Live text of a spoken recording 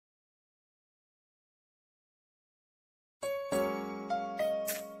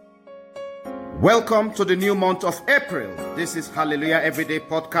Welcome to the new month of April. This is Hallelujah Everyday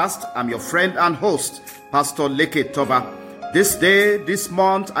Podcast. I'm your friend and host, Pastor Leke Toba. This day, this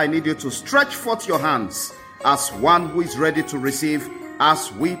month, I need you to stretch forth your hands as one who is ready to receive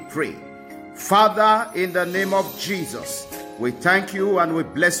as we pray. Father, in the name of Jesus, we thank you and we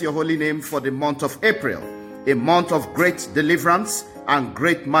bless your holy name for the month of April, a month of great deliverance and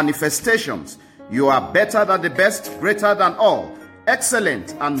great manifestations. You are better than the best, greater than all,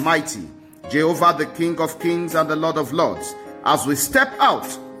 excellent and mighty. Jehovah, the King of kings and the Lord of lords, as we step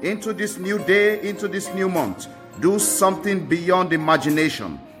out into this new day, into this new month, do something beyond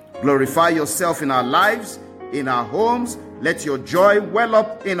imagination. Glorify yourself in our lives, in our homes. Let your joy well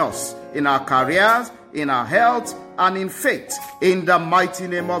up in us, in our careers, in our health, and in faith, in the mighty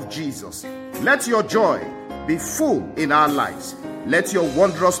name of Jesus. Let your joy be full in our lives. Let your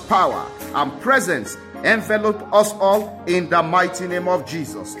wondrous power and presence envelop us all in the mighty name of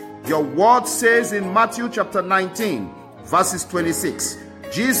Jesus. Your word says in Matthew chapter 19, verses 26,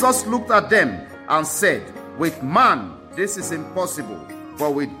 Jesus looked at them and said, with man this is impossible,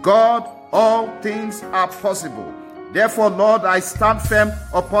 but with God all things are possible. Therefore, Lord, I stand firm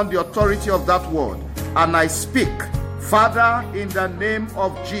upon the authority of that word, and I speak, Father, in the name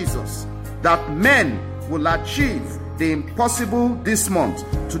of Jesus, that men will achieve the impossible this month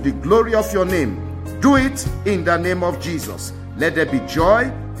to the glory of your name. Do it in the name of Jesus. Let there be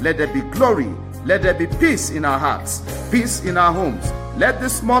joy, let there be glory, let there be peace in our hearts, peace in our homes. Let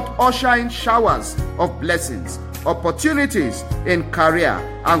this month usher in showers of blessings, opportunities in career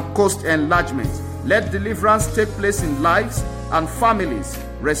and coast enlargement. Let deliverance take place in lives and families.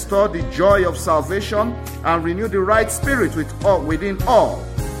 Restore the joy of salvation and renew the right spirit within all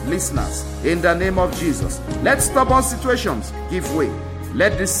listeners. In the name of Jesus, let stubborn situations give way.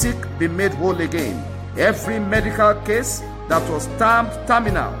 Let the sick be made whole again. Every medical case that was termed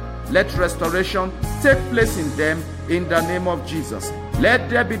terminal, let restoration take place in them in the name of Jesus. Let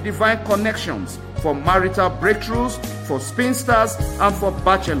there be divine connections for marital breakthroughs, for spinsters, and for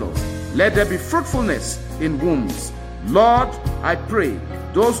bachelors. Let there be fruitfulness in wombs. Lord, I pray,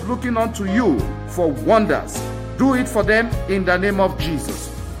 those looking unto you for wonders, do it for them in the name of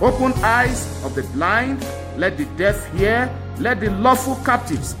Jesus. Open eyes of the blind, let the deaf hear, let the lawful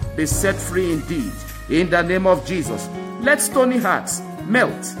captives be set free indeed. In the name of Jesus, let stony hearts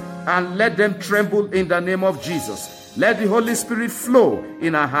melt and let them tremble in the name of Jesus. Let the Holy Spirit flow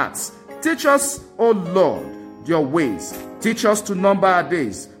in our hearts. Teach us, O Lord, your ways. Teach us to number our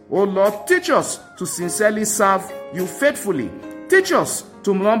days. O Lord, teach us to sincerely serve you faithfully. Teach us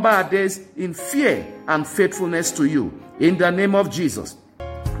to number our days in fear and faithfulness to you. In the name of Jesus,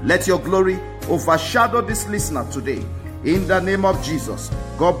 let your glory overshadow this listener today. In the name of Jesus,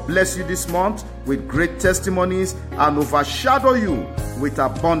 God bless you this month with great testimonies and overshadow you with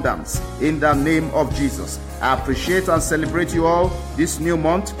abundance. In the name of Jesus, I appreciate and celebrate you all this new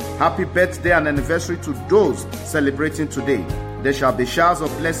month. Happy birthday and anniversary to those celebrating today. There shall be showers of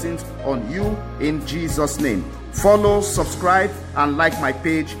blessings on you in Jesus' name. Follow, subscribe, and like my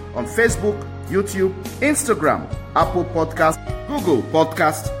page on Facebook, YouTube, Instagram, Apple Podcast, Google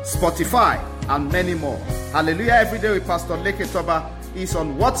Podcast, Spotify, and many more. Hallelujah Everyday with Pastor Leke Toba is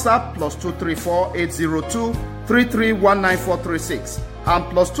on WhatsApp +234 802 3319436 and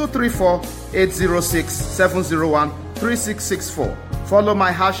 +234 806 701 3664. Follow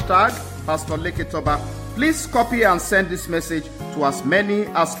my hashtag Pastor Leke Toba. Please copy and send this message to as many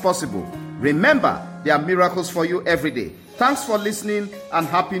as possible. Remember, there are miracles for you every day. Thanks for listening and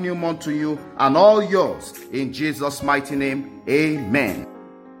happy new month to you and all yours. In Jesus' mighty name, amen.